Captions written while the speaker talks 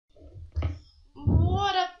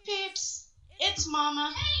it's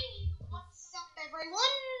Momma. Hey, what's up,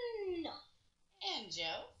 everyone? And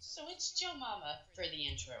Joe. So it's JoeMomma for the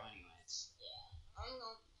intro anyways. Yeah, I'm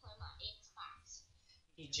gonna play my Xbox.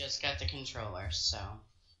 He just got the controller, so.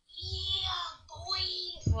 Yeah, boy.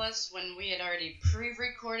 Plus, when we had already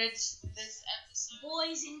pre-recorded this episode,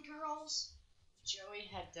 Boys and girls. Joey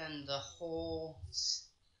had done the whole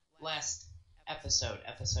last episode,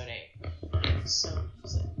 episode 8. So,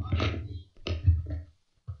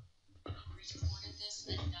 recorded this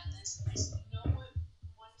and done this. I said, you know what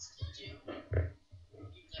ones to do?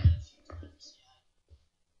 You've done it a few times, yeah.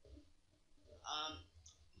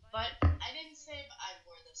 But I didn't save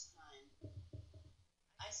Ivor this time.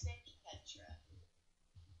 I saved Petra.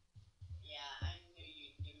 Yeah, I knew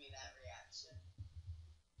you'd give me that reaction.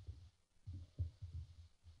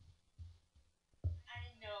 I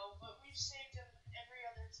know, but we've saved him every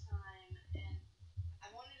other time, and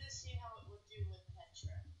I wanted to see how it would do with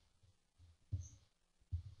Petra.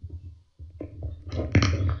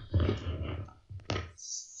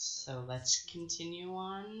 So let's continue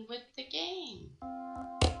on with the game.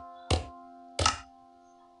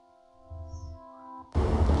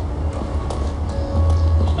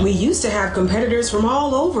 We used to have competitors from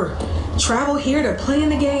all over travel here to play in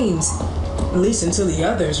the games. At least until the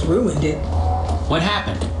others ruined it. What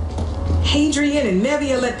happened? Hadrian and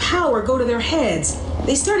Nevia let power go to their heads.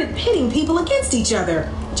 They started pitting people against each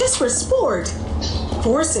other, just for sport.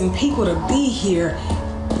 Forcing people to be here,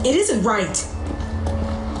 it isn't right.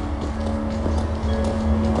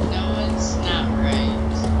 No, it's not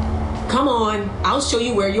right. Come on, I'll show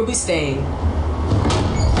you where you'll be staying.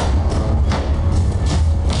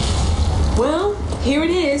 Well, here it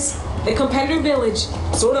is, the competitor village,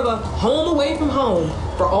 sort of a home away from home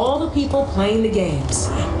for all the people playing the games.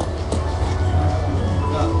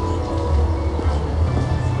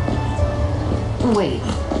 Wait,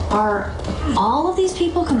 are all of these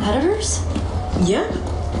people competitors? Yep.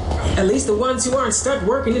 At least the ones who aren't stuck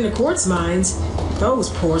working in the quartz mines. Those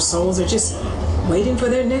poor souls are just waiting for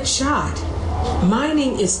their next shot.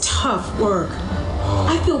 Mining is tough work.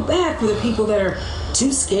 I feel bad for the people that are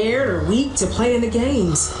too scared or weak to play in the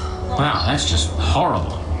games. Wow, that's just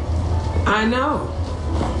horrible. I know.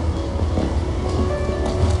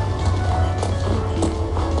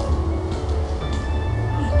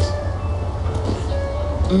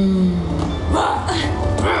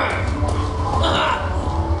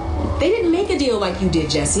 They didn't make a deal like you did,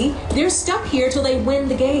 Jesse. They're stuck here till they win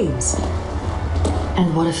the games.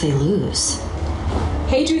 And what if they lose?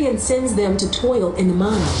 Hadrian sends them to toil in the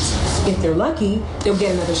mines. If they're lucky, they'll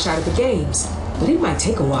get another shot at the games, but it might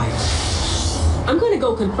take a while. I'm going to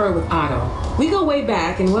go confer with Otto. We go way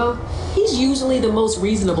back, and well, he's usually the most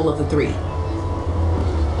reasonable of the three.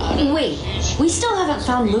 Wait, we still haven't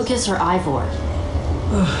found Lucas or Ivor.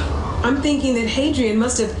 I'm thinking that Hadrian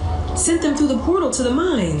must have sent them through the portal to the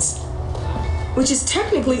mines, which is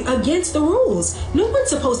technically against the rules. No one's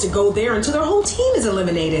supposed to go there until their whole team is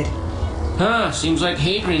eliminated. Seems like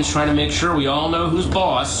Hadrian's trying to make sure we all know who's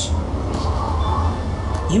boss.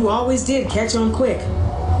 You always did catch on quick.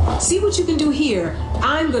 See what you can do here.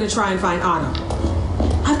 I'm going to try and find Otto.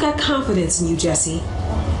 I've got confidence in you, Jesse.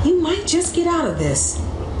 You might just get out of this.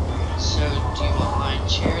 So, do you want my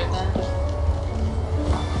chair then?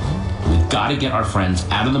 We've got to get our friends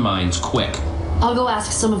out of the mines quick. I'll go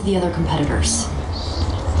ask some of the other competitors.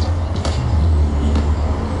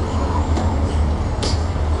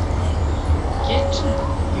 Get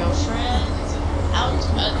your friends out of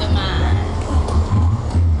the mine.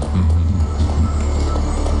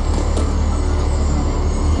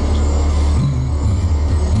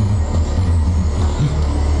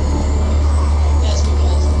 That's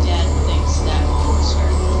because Dad thinks that will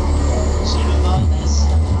start some of all this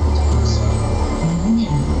stuff. And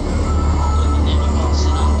then you won't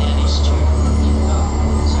sit on Daddy's chair. Oh,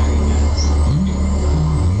 sorry guys.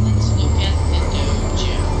 Let's look at the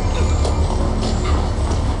dojo.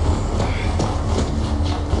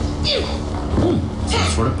 Some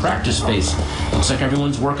sort of practice space. Looks like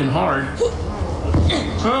everyone's working hard.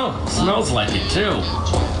 Oh, smells like it too.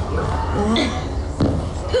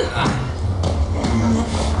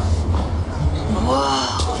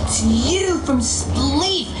 Whoa, it's you from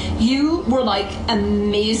Sleep. You were like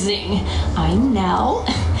amazing. I'm Nell,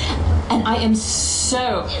 and I am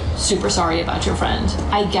so super sorry about your friend.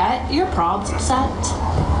 I get your prob's upset,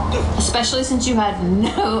 especially since you had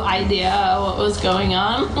no idea what was going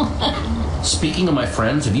on. Speaking of my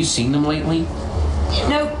friends, have you seen them lately?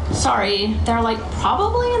 Nope, sorry. They're like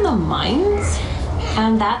probably in the mines,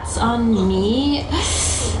 and that's on me.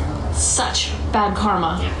 Such bad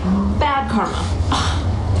karma. Bad karma.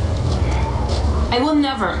 I will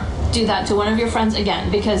never do that to one of your friends again,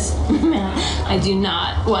 because I do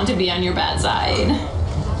not want to be on your bad side.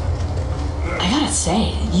 I gotta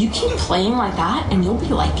say, you keep playing like that and you'll be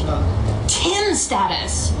like Tim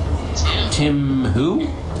status. Tim who?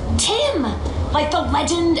 Tim! Like the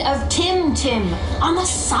legend of Tim on the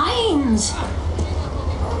signs.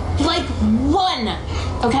 Like one,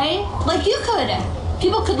 okay? Like you could.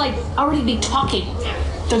 People could like already be talking.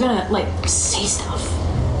 They're gonna like say stuff.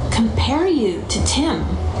 Compare you to Tim.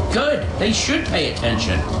 Good. They should pay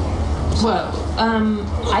attention. Whoa.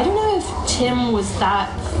 I don't know if Tim was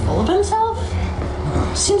that full of himself.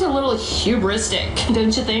 Seems a little hubristic,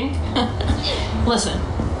 don't you think? Listen,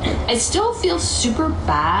 I still feel super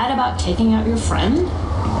bad about taking out your friend.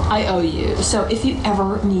 I owe you, so if you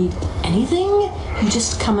ever need anything, you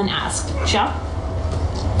just come and ask, shall?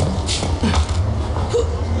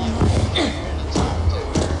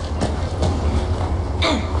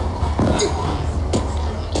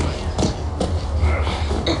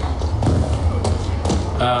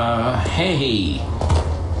 Hey.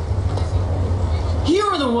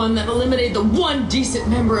 You're the one that eliminated the one decent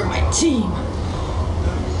member of my team.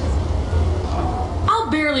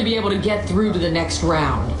 I'll barely be able to get through to the next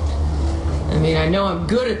round. I mean, I know I'm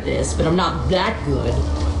good at this, but I'm not that good.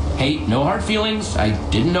 Hey, no hard feelings. I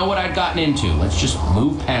didn't know what I'd gotten into. Let's just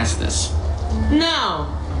move past this. No.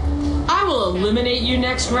 I will eliminate you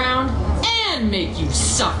next round and make you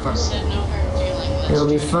suffer. Said no hard feelings. It'll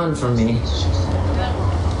be fun for me.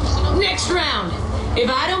 Next round. If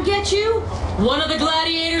I don't get you, one of the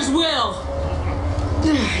gladiators will.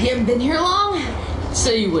 You haven't been here long, so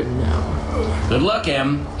you wouldn't know. Good luck,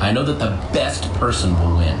 Em. I know that the best person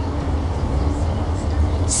will win.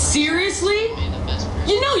 Seriously?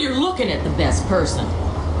 You know you're looking at the best person.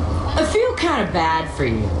 I feel kind of bad for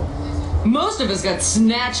you. Most of us got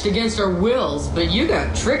snatched against our wills, but you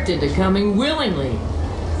got tricked into coming willingly.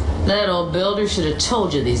 That old builder should have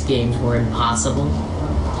told you these games were impossible.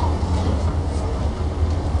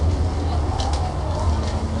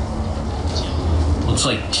 Looks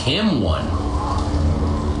like Tim won.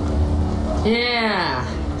 Yeah,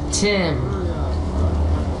 Tim.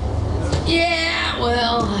 Yeah,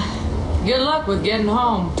 well, good luck with getting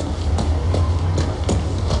home.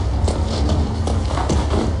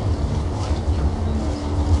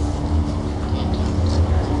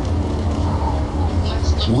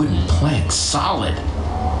 Wooden plank, solid.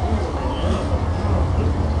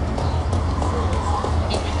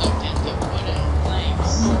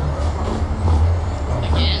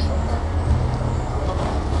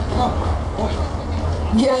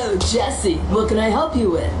 Yo, Jesse, what can I help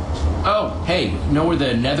you with? Oh, hey, know where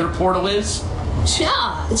the nether portal is?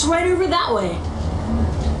 Yeah, it's right over that way.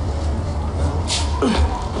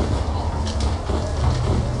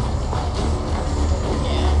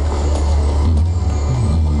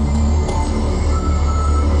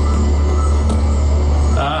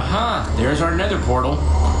 There's our nether portal.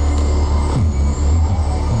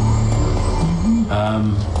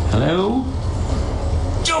 Hello?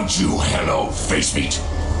 Don't you hello, face meat.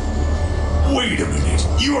 Wait a minute.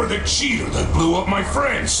 You're the cheater that blew up my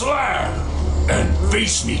friend Slab. And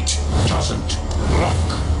face meat doesn't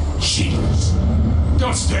like cheaters.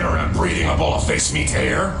 Don't stand around breathing up all of face meat's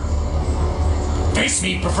air. Face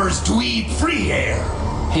meat prefers dweeb-free air.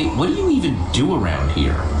 Hey, what do you even do around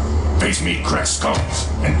here? Face meat cracks skulls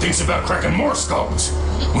and thinks about cracking more skulls.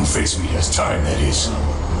 When face meat has time, that is.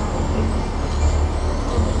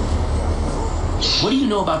 What do you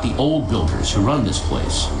know about the old builders who run this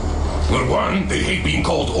place? Well, 1, they hate being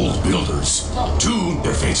called old builders. 2,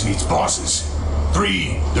 they're face meat's bosses.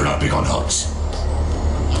 3, they're not big on hugs.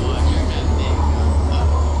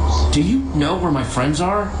 Do you know where my friends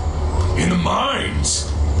are? In the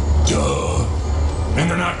mines. Duh. And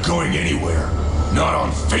they're not going anywhere. Not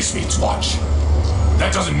on face meat's watch.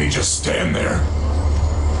 That doesn't mean just stand there,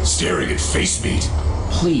 staring at face meat.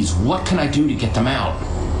 Please, what can I do to get them out?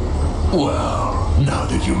 Well, now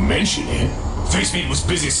that you mention it, face meat was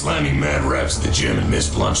busy slamming mad raps at the gym and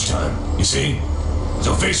missed lunchtime. You see?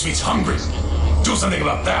 So face meat's hungry. Do something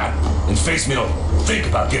about that, and face meat will think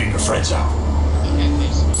about getting your friends out.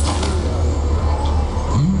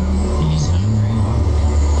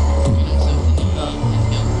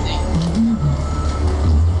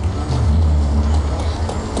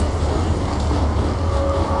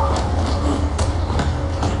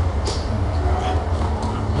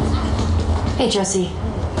 Hey, Jesse.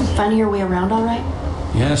 Finding your way around all right?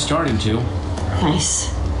 Yeah, starting to.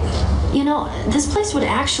 Nice. You know, this place would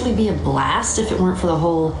actually be a blast if it weren't for the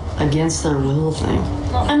whole against their will thing.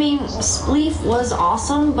 I mean, Spleef was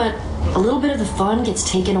awesome, but a little bit of the fun gets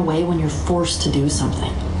taken away when you're forced to do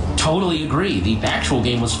something. Totally agree. The actual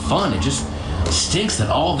game was fun. It just stinks that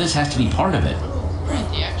all of this has to be part of it.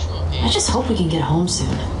 The actual game. I just hope we can get home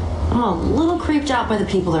soon. I'm a little creeped out by the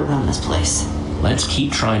people that run this place. Let's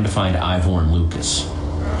keep trying to find Ivor and Lucas.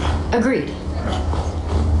 Agreed.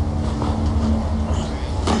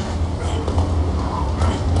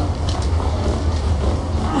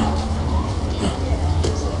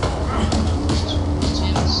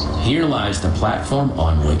 Here lies the platform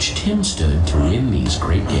on which Tim stood to win these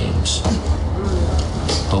great games.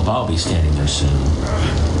 Hope I'll be standing there soon.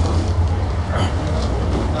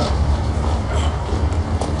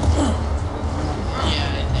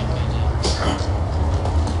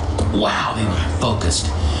 Wow, they were focused.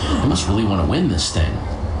 They must really want to win this thing.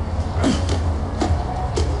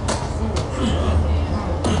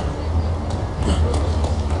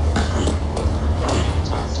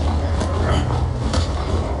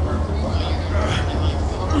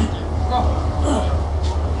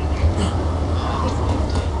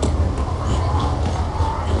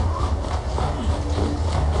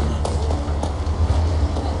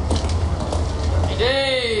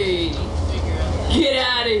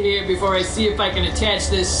 Before I see if I can attach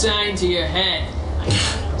this sign to your head.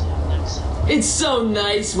 It's so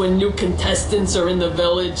nice when new contestants are in the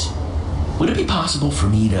village. Would it be possible for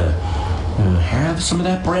me to have some of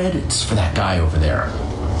that bread? It's for that guy over there.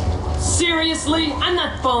 Seriously? I'm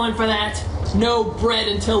not falling for that. No bread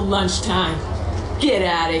until lunchtime. Get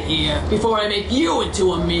out of here before I make you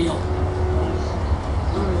into a meal.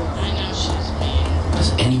 I know she's mean.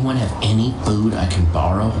 Does anyone have any food I can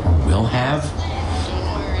borrow or will have?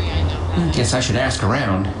 Guess I should ask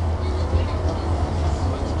around.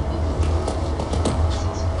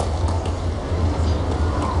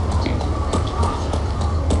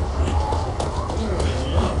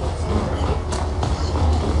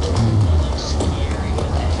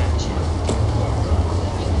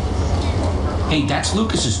 Hey, that's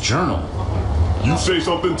Lucas's journal. You say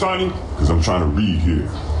something, Tiny? Because I'm trying to read here.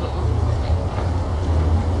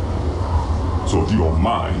 So if you don't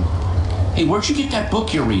mind. Hey, where'd you get that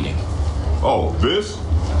book you're reading? Oh, this?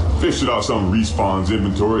 Fished it out some Respawn's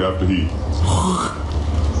inventory after he...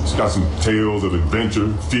 It's got some tales of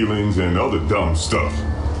adventure, feelings, and other dumb stuff.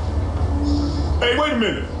 Hey, wait a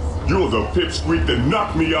minute. You're the pipsqueak that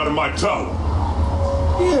knocked me out of my tower.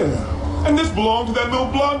 Yeah, and this belonged to that little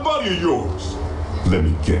blonde buddy of yours. Let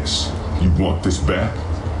me guess. You want this back?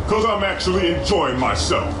 Because I'm actually enjoying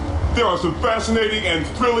myself. There are some fascinating and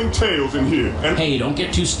thrilling tales in here. And hey, don't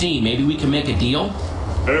get too steamy. Maybe we can make a deal?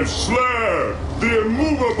 And Slayer, the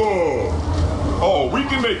immovable. Oh, we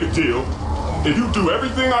can make a deal. If you do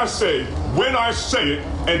everything I say, when I say it,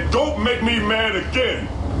 and don't make me mad again,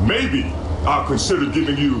 maybe I'll consider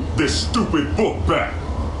giving you this stupid book back.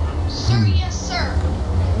 Sir, yes, sir.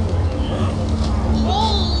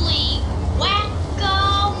 Holy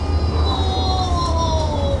whack-a-mole.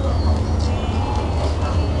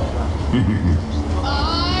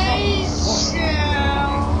 I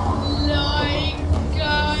sound like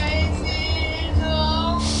I'm in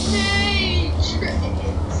a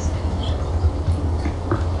matrix.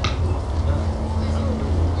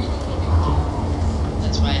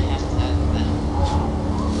 That's why I have to have that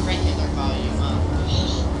regular volume up.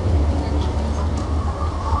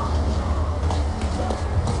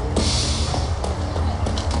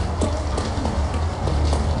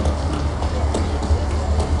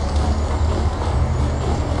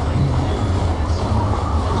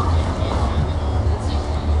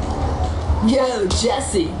 Yo,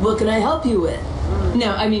 Jesse, what can I help you with?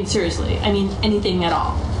 No, I mean, seriously. I mean, anything at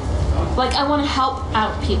all. Like, I want to help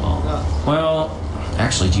out people. Well,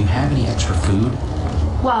 actually, do you have any extra food?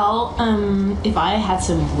 Well, if I had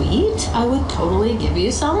some wheat, I would totally give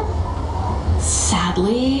you some.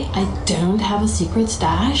 Sadly, I don't have a secret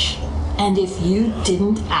stash. And if you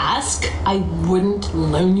didn't ask, I wouldn't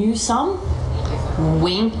loan you some.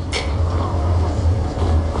 Wink.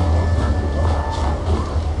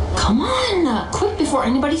 Come on, quick before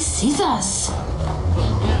anybody sees us.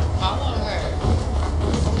 Yeah, follow her.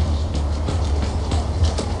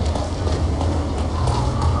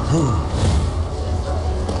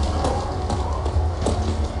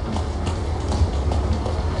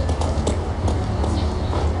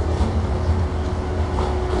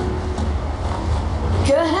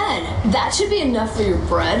 Go ahead. That should be enough for your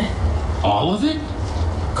bread. All of it?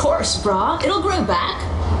 Of course, brah. It'll grow back.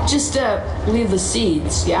 Just, leave the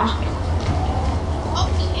seeds, yeah?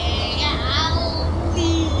 Okay, I'll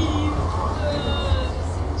leave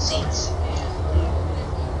the seats.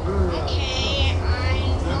 Okay, I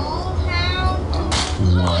know how to...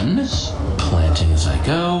 One. Planting as I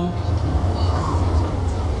go.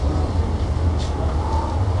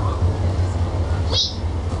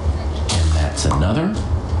 another?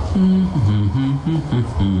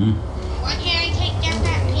 Why can't I take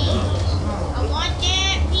that peach? I want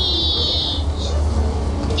that peach.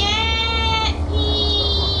 That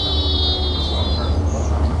peach.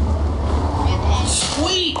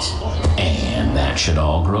 Sweet! And that should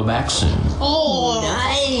all grow back soon. Oh,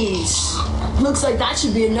 nice. Looks like that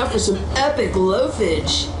should be enough for some epic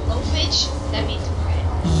loafage. Loafage? That means bread.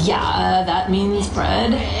 Yeah, that means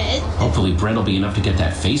bread. Bread? Hopefully bread will be enough to get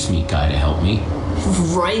that face meat guy to help me.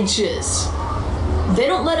 Righteous. They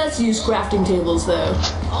don't let us use crafting tables, though.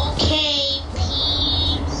 Okay,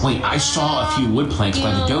 peeps. Wait, I saw a few wood planks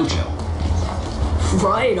by the dojo.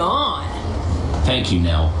 Right on. Thank you,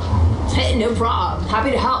 Nell. Hey, no problem.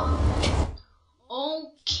 Happy to help.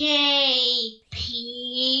 Okay,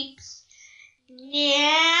 peeps.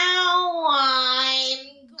 Now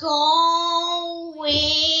I'm going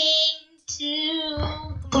to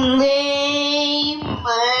play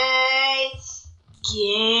my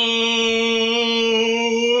game.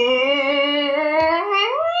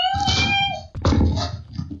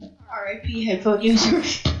 R.I.P. headphone user.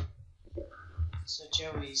 So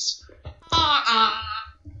Joey's Ah.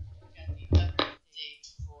 got the update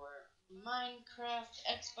for MineCraft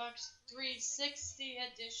Xbox 360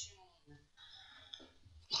 edition.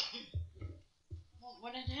 Well,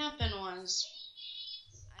 what had happened was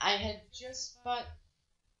I had just bought.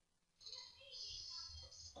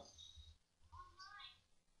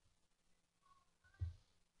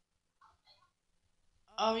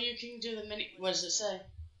 Oh, you can do the mini. What does it say?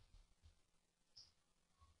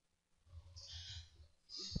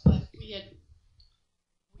 But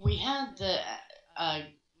we had the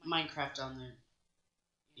Minecraft on the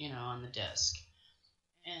on the desk,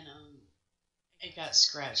 and it got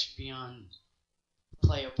scratched beyond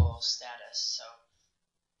playable status, so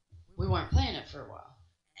we weren't playing it for a while.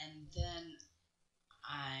 And then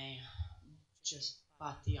I just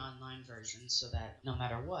bought the online version so that no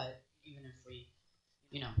matter what, even if we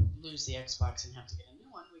lose the Xbox and have to get a new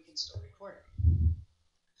one, we can still record it.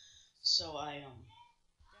 So I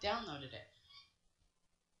downloaded it.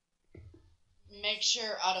 Make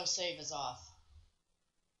sure autosave is off.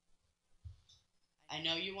 I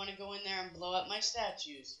know you want to go in there and blow up my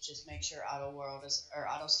statues. Just make sure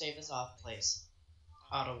autosave is off, please.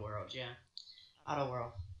 Auto world.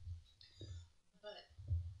 But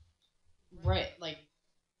right, like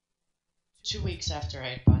 2 weeks after I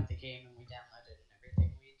had bought the game and we downloaded it and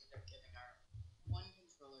everything, we ended up giving our one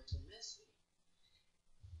controller to Missy,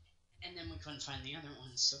 and then we couldn't find the other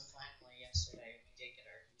one. So finally, yesterday, we did get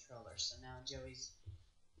our controller. So now Joey's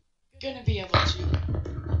gonna be able to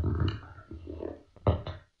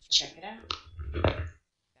check it out.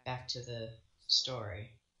 Back to the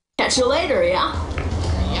story. Catch you later, yeah?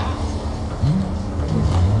 Yeah.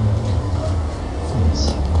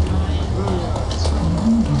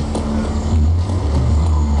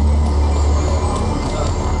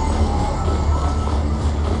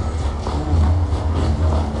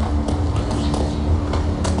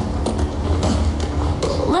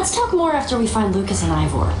 Let's talk more after we find Lucas and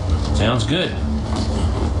Ivor. Sounds good.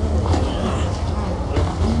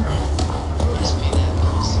 Must be that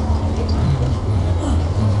close.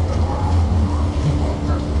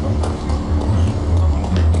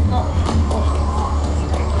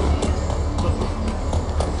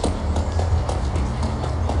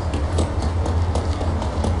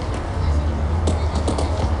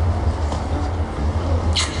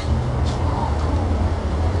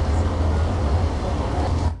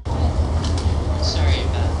 Sorry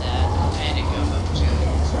about that. I had to go up to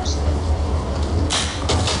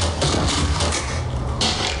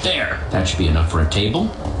There. That should be enough for a table.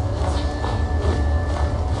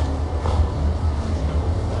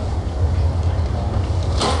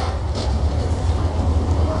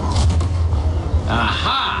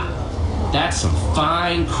 Aha! That's some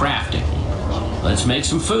fine crafting. Let's make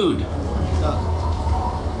some food.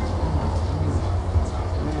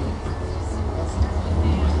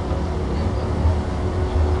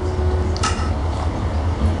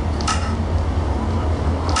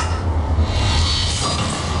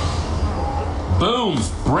 Boom!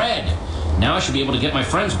 Bread! Now I should be able to get my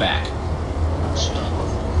friends back.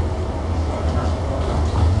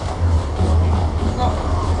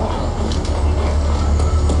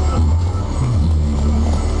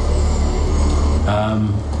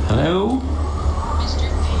 Hello? Mr.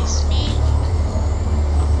 Face Me.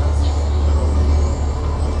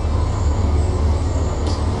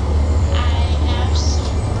 I have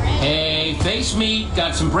some bread. Hey, face meat,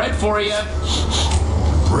 got some bread for you.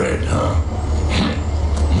 Bread, huh?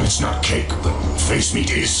 It's not cake, but face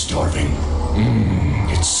meat is starving.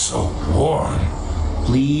 It's so warm.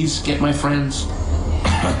 Please get my friends.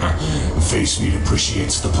 Face meat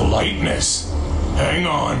appreciates the politeness. Hang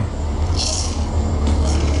on.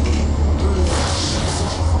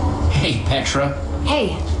 Hey, Petra.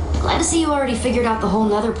 Hey, glad to see you already figured out the whole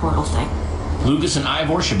nether portal thing. Lucas and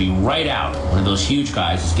Ivor should be right out. One of those huge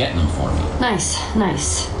guys is getting them for me. Nice,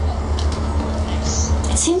 nice.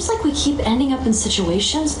 It seems like we keep ending up in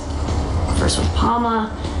situations. First with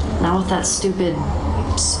Momma, now with that stupid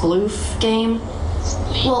sploof game.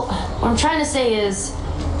 Well, what I'm trying to say is,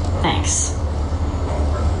 thanks.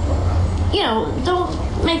 You know,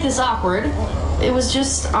 don't make this awkward. It was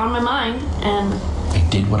just on my mind, and... I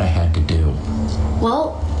did what I had to do.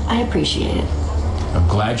 Well, I appreciate it. I'm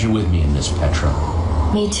glad you're with me in this, Petra.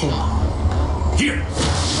 Me too. Here.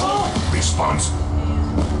 Response.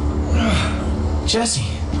 Jesse.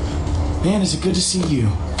 Man, is it good to see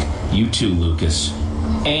you. You too, Lucas.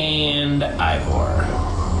 And Ivor.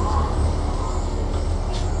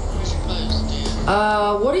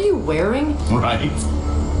 What are you wearing? Right.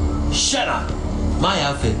 Shut up. My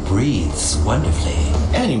outfit breathes wonderfully.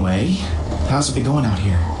 Anyway, how's it been going out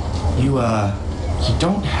here? You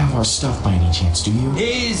don't have our stuff by any chance, do you?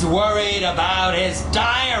 He's worried about his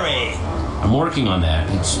diary. I'm working on that.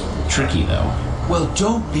 It's tricky, though. Well,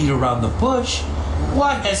 don't beat around the bush.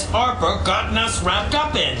 What has Harper gotten us wrapped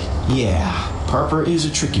up in? Yeah, Harper is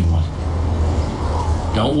a tricky one.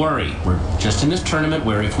 Don't worry. We're just in this tournament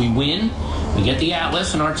where if we win, we get the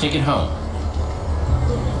Atlas and our ticket home.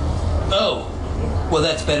 Oh, well,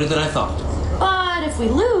 that's better than I thought. But if we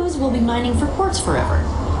lose, we'll be mining for quartz forever.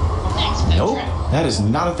 Thanks, Petra. Nope, that is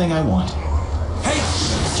not a thing I want. Hey,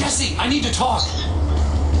 Jesse, I need to talk.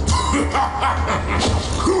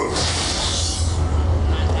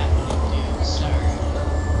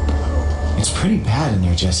 It's pretty bad in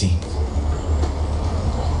there, Jesse.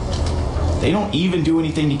 They don't even do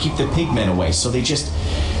anything to keep the pigmen away, so they just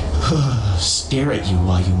stare at you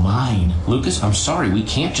while you mine. Lucas, I'm sorry. We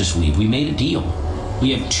can't just leave. We made a deal.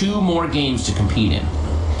 We have 2 more games to compete in.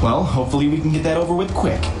 Well, hopefully we can get that over with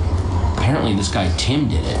quick. Apparently this guy Tim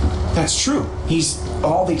did it. That's true. He's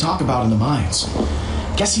all they talk about in the mines.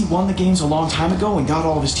 Guess he won the games a long time ago and got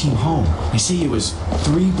all of his team home. They say he was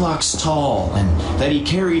 3 blocks tall and that he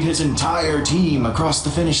carried his entire team across the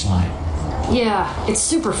finish line. Yeah, it's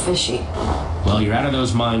super fishy. Well, you're out of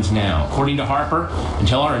those mines now. According to Harper,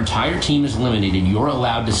 until our entire team is eliminated, you're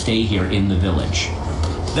allowed to stay here in the village.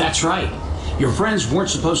 That's right. Your friends weren't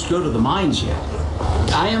supposed to go to the mines yet.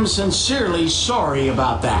 I am sincerely sorry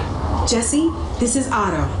about that. Jesse, this is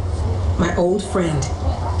Otto, my old friend.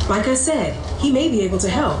 Like I said, he may be able to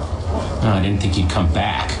help. Oh, I didn't think he'd come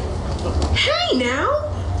back. Hey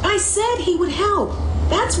now! I said he would help.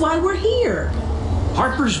 That's why we're here.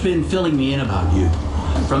 Harper's been filling me in about you.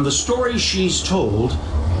 From the stories she's told,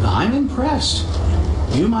 I'm impressed.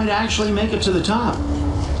 You might actually make it to the top.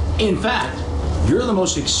 In fact, you're the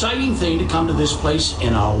most exciting thing to come to this place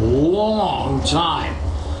in a long time.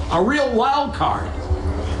 A real wild card.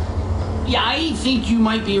 Yeah, I think you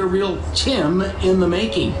might be a real Tim in the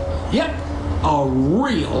making. Yep, a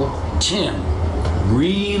real Tim.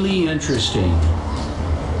 Really interesting,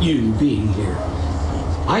 you being here.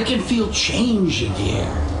 I can feel change in the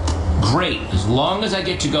air. Great, as long as I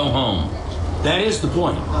get to go home. That is the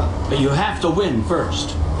point. But you have to win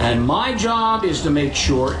first. And my job is to make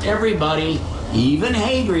sure everybody, even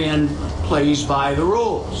Hadrian, plays by the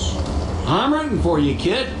rules. I'm rooting for you,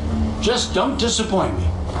 kid. Just don't disappoint me.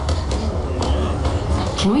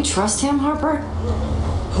 Can we trust him, Harper?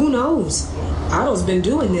 Who knows? Otto's been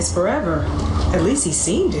doing this forever. At least he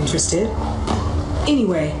seemed interested.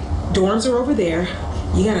 Anyway, dorms are over there.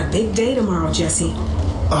 You got a big day tomorrow, Jesse.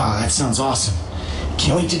 Oh, that sounds awesome.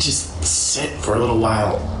 Can't wait to just sit for a little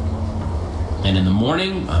while. And in the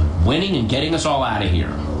morning, I'm winning and getting us all out of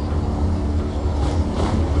here.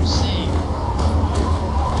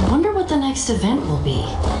 I wonder what the next event will be.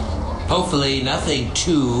 Hopefully nothing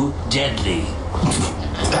too deadly.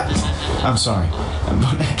 I'm sorry,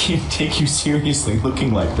 but I can't take you seriously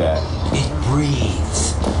looking like that. It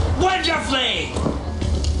breathes wonderfully!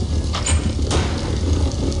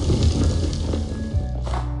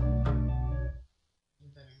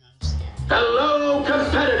 Hello,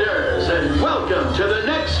 competitors, and welcome to the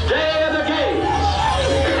next day of the games.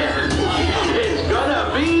 It's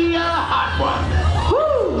gonna be a hot one.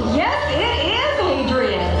 Woo! Yes, it is,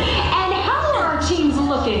 Adrian. And how are our teams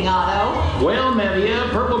looking, Otto? Well, Mevia,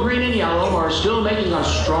 purple, green, and yellow are still making a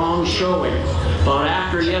strong showing. But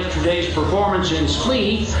after yesterday's performance in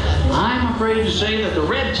Spleef, I'm afraid to say that the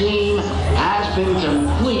red team has been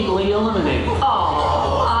completely eliminated.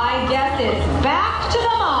 Oh, I guess it's back to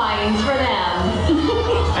the mines for them.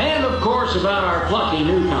 And of course about our plucky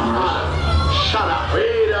newcomers. shut up. We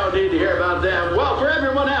don't need to hear about them. Well, for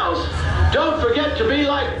everyone else, don't forget to be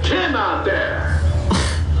like Tim out there.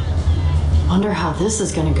 Wonder how this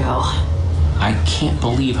is gonna go. I can't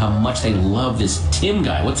believe how much they love this Tim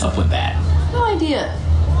guy. What's up with that? No idea.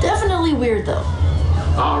 Definitely weird though.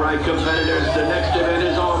 All right, competitors, the next event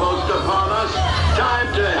is almost upon us.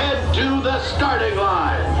 Time to head to the starting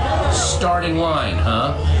line. Starting line,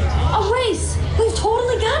 huh? A race! We've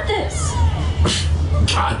totally got this!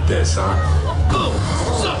 Got this, huh? Boom!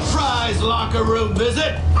 Surprise locker room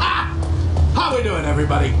visit! Ha! How we doing,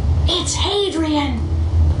 everybody? It's Hadrian.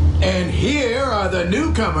 And here are the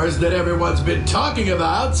newcomers that everyone's been talking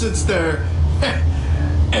about since their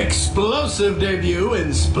explosive debut in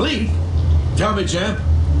Spleef. Tell me, champ,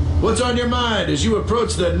 what's on your mind as you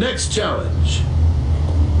approach the next challenge?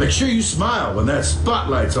 Make sure you smile when that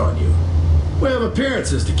spotlight's on you. We have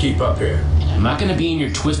appearances to keep up here. I'm not gonna be in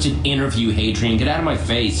your twisted interview, Hadrian. Get out of my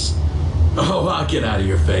face. Oh, I'll get out of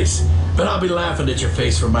your face. But I'll be laughing at your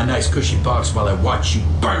face from my nice cushy box while I watch you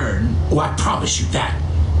burn. Oh, I promise you that.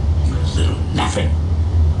 You little nothing.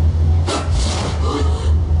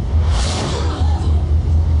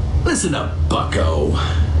 Listen up, bucko.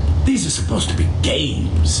 These are supposed to be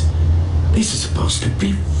games. These are supposed to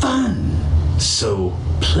be fun. So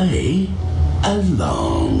play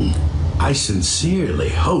along. I sincerely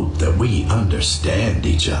hope that we understand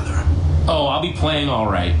each other. Oh, I'll be playing all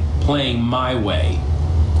right. Playing my way.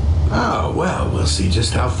 Oh, well, we'll see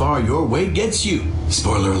just how far your way gets you.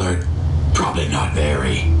 Spoiler alert, probably not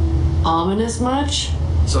very. Ominous much?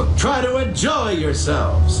 So try to enjoy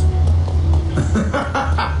yourselves.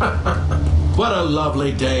 What a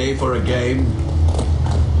lovely day for a game.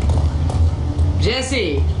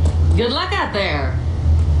 Jesse, good luck out there.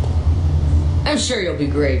 I'm sure you'll be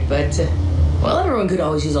great, but, well, everyone could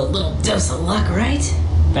always use a little dose of luck, right?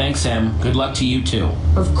 Thanks, Em. Good luck to you, too.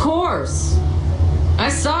 Of course. I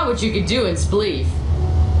saw what you could do in Spleef.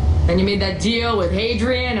 Then you made that deal with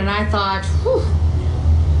Hadrian, and I thought, whew,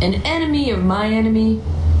 an enemy of my enemy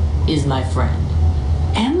is my friend.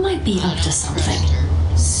 Em might be up to something.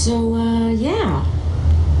 So, yeah.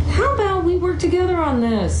 How about we work together on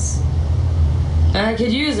this? I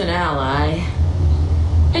could use an ally.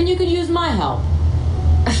 And you could use my help.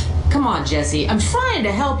 Come on, Jesse. I'm trying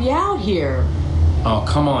to help you out here. Oh,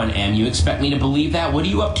 come on, Em. You expect me to believe that? What are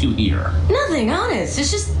you up to here? Nothing, honest. It's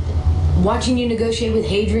just watching you negotiate with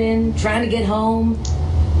Hadrian, trying to get home.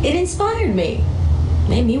 It inspired me.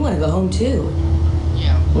 Made me want to go home, too.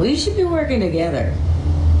 Yeah. We should be working together.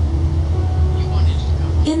 You wanted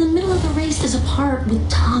to go. In the middle of the race is a part with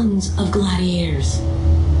tons of gladiators.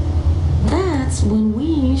 That's when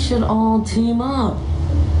we should all team up.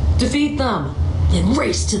 Defeat them, then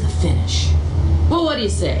race to the finish. Well, what do you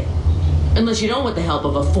say? Unless you don't want the help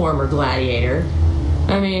of a former gladiator.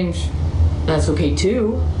 I mean, that's okay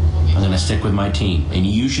too. I'm gonna stick with my team, and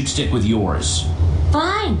you should stick with yours.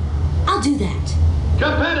 Fine, I'll do that.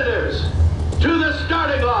 Competitors, to the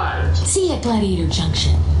starting line. See you at Gladiator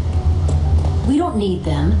Junction. We don't need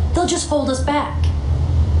them. They'll just hold us back.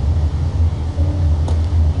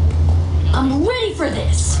 I'm ready for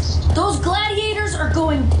this. Those gladiators are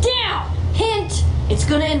going down. Hint, it's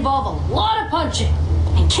gonna involve a lot of punching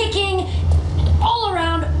and kicking and all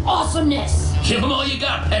around awesomeness. Give them all you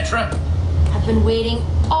got, Petra. I've been waiting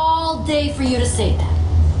all day for you to say that.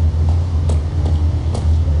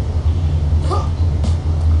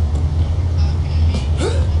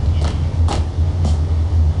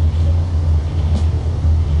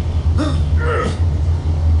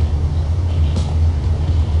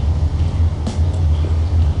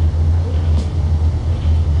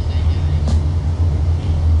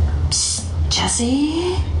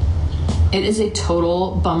 Jesse? It is a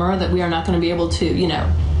total bummer that we are not going to be able to,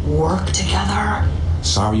 work together.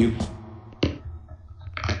 Sorry, you.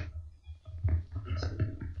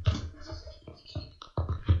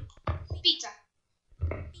 Pizza.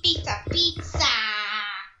 Pizza. Pizza.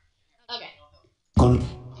 Okay. Gonna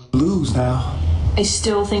lose now. I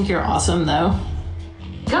still think you're awesome, though.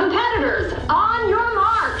 Competitors, on your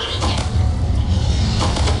mark.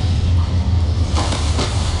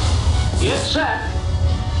 Get set.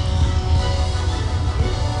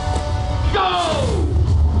 Go!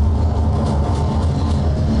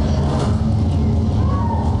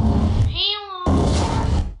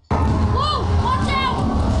 Whoa! Watch out!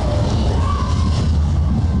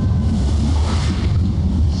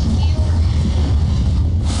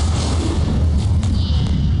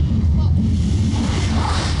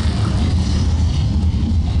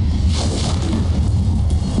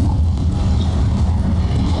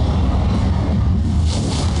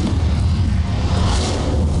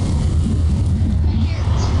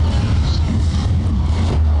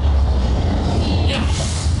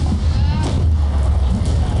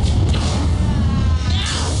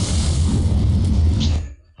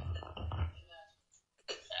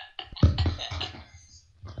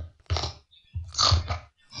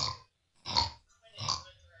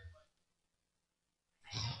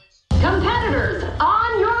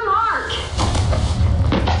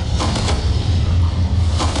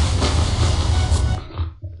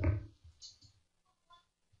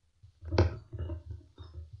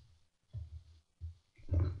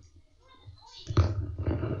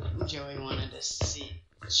 Joey wanted us to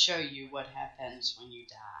show you what happens when you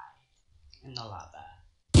die in the lava.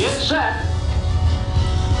 Get set.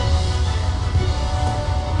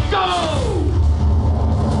 Go!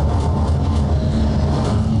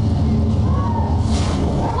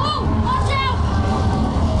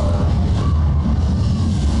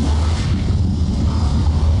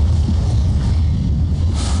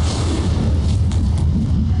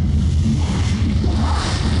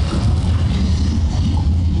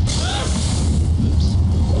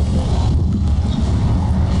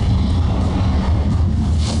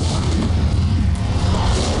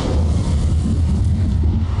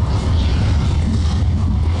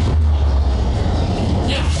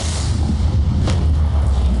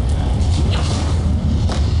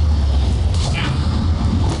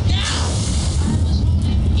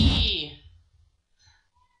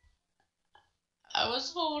 I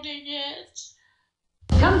was holding it.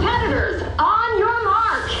 Competitors, on your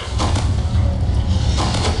mark.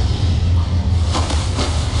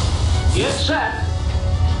 Get set.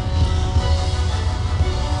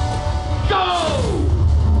 Go!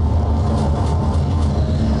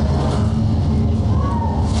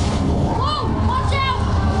 Whoa, watch out!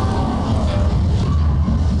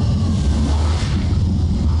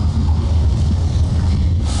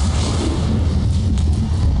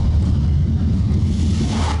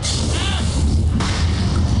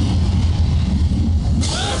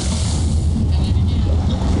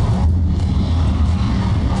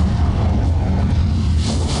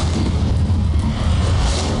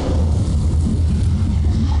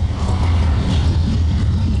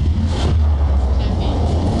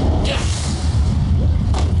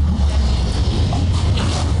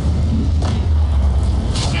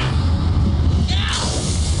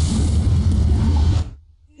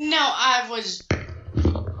 No, I was doing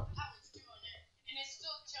it, and it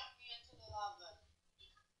still jumped me into the lava.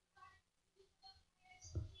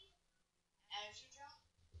 As you jump?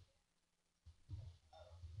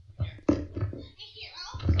 Yeah,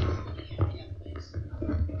 please.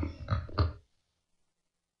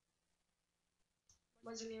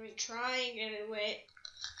 Wasn't even trying anyway.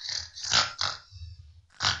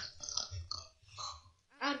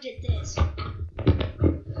 I'll get this.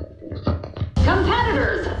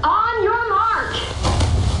 Competitors, on your mark.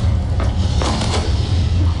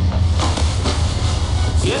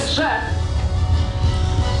 Get set.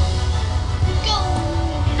 Go!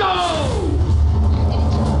 Go!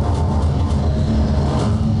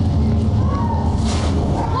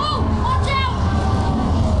 Whoa, watch out!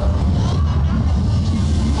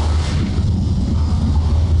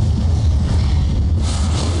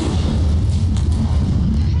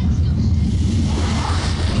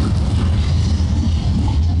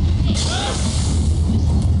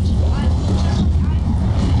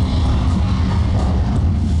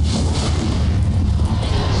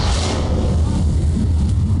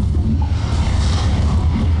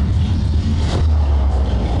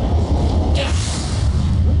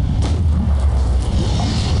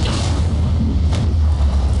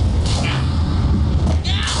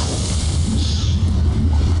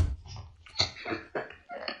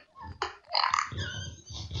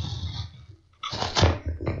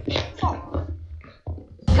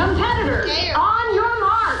 Competitors, There. on your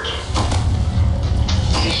mark.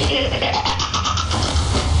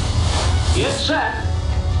 Get set.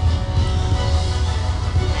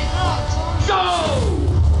 I know, it's all Go!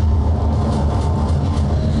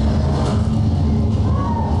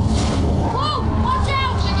 Whoa, watch out!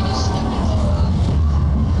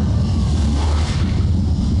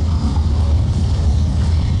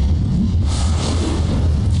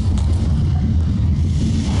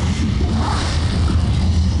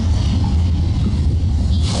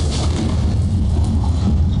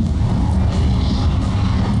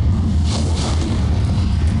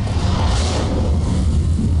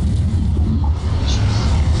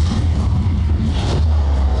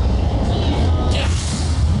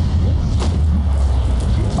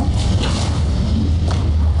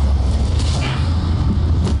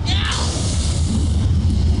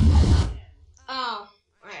 Oh,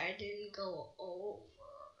 I didn't go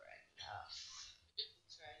over enough.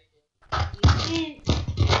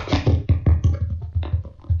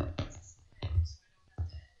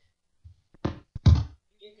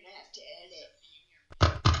 You're gonna have to edit.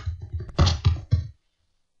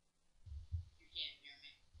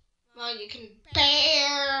 Well, you can barely.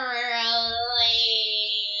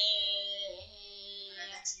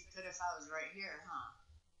 That's you could if I was right here, huh?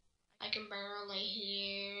 I can barely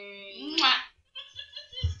hear you.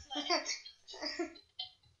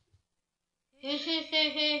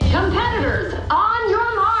 Competitors, on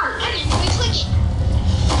your mark. I didn't even click it.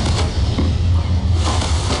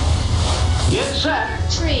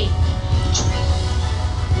 set, Tree.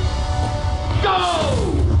 go!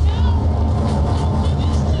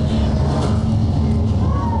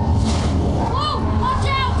 Whoa! Watch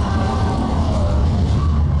out!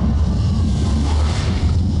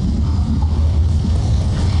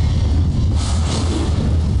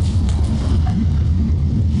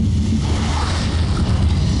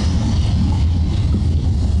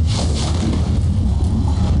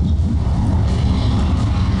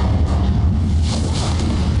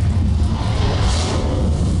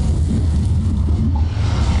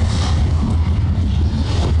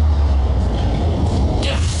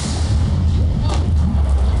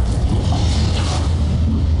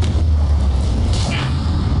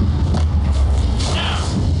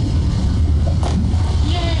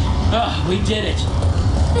 We did it.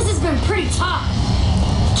 This has been pretty tough.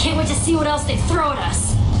 Can't wait to see what else they throw at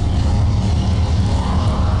us.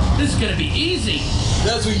 This is gonna be easy.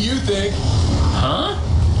 That's what you think. Huh?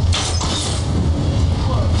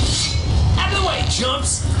 Out of the way,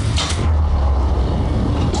 chumps!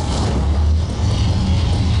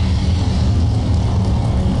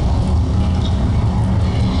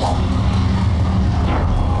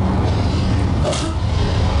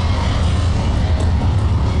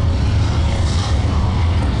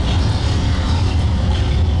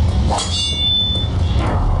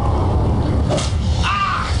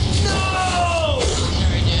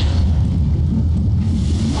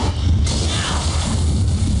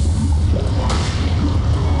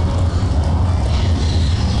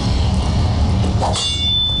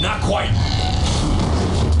 Not quite.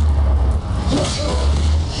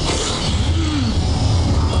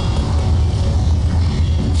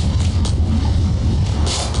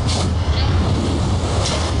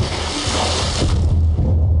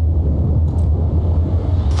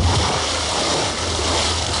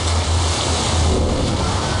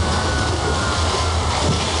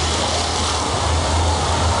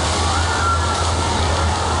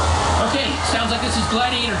 Okay, sounds like this is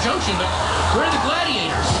Gladiator Junction, but where are the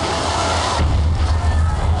gladiators?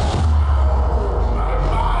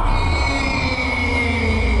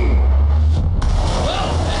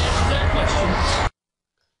 Well, that answers that question.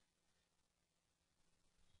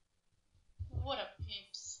 What up,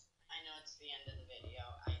 peeps? I know it's the end of the video.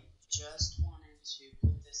 I just wanted to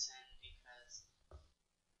put this in because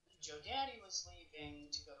Joe Daddy was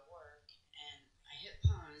leaving to go to work, and I hit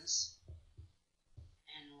pause,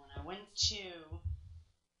 and when I went to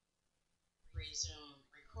resume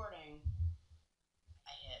recording,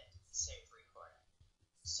 I hit save recording.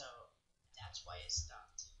 So that's why it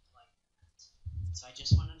stopped like that. So I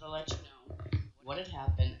just wanted to let you know what had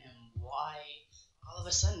happened and why all of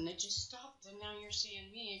a sudden it just stopped, and now you're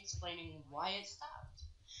seeing me explaining why it stopped.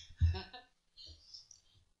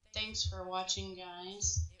 Thanks for watching,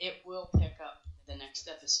 guys. It will pick up the next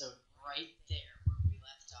episode right there where we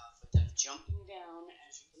left off with them jumping down,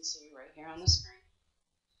 as you can see right here on the screen.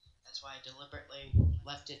 That's why I deliberately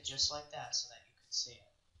left it just like that, so that you could see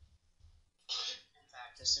it. In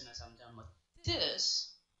fact, as soon as I'm done with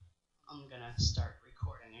this, I'm gonna start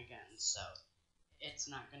recording again, so it's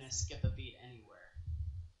not gonna skip a beat anywhere.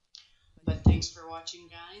 But thanks for watching,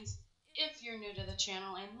 guys. If you're new to the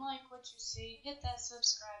channel and like what you see, hit that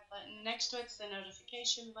subscribe button. Next to it's the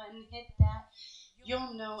notification button. Hit that.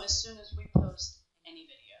 You'll know as soon as we post any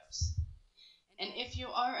videos. And if you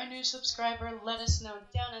are a new subscriber, let us know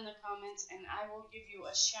down in the comments, and I will give you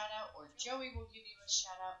a shout out, or Joey will give you a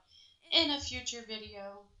shout out in a future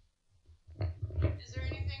video. Is there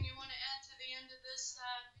anything you want to add to the end of this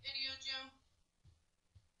video, Joe?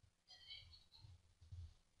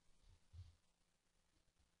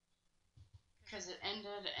 Because it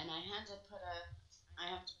ended, and I have to put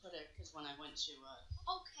it, because when I went to,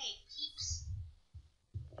 Okay, peeps.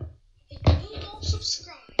 If you don't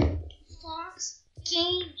subscribe, Fox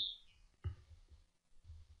Gaming.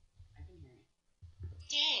 I can hear you.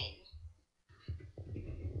 Then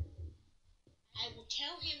I will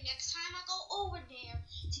tell him next time I go over there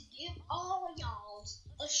to give all of y'all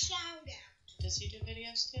a shout out. Does he do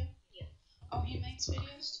videos too? Yeah. Oh, he makes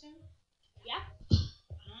videos too? Yep.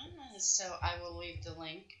 So I will leave the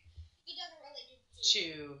link He doesn't really do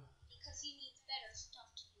videos because he needs better stuff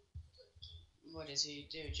to do for the game. What does he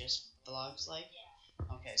do? Just vlogs like?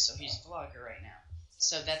 Yeah. Okay, so he's a vlogger right now.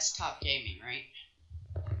 So that's Top Gaming, right?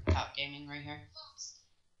 Top Gaming right here? Fox.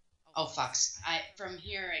 Oh, Fox. From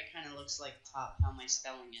here it kind of looks like Top, how my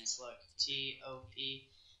spelling is. Look, T-O-P,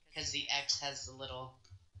 because the X has the little,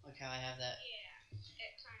 look how I have that. Yeah,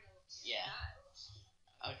 it kind of looks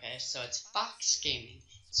Yeah. Okay, so it's Fox Gaming.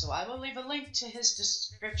 So I will leave a link to his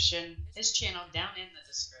description, his channel down in the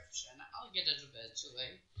description. I'll get it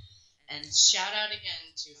eventually. And shout out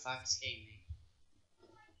again to Fox Gaming.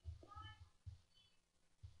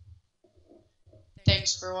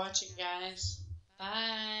 Thanks for watching, guys.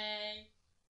 Bye.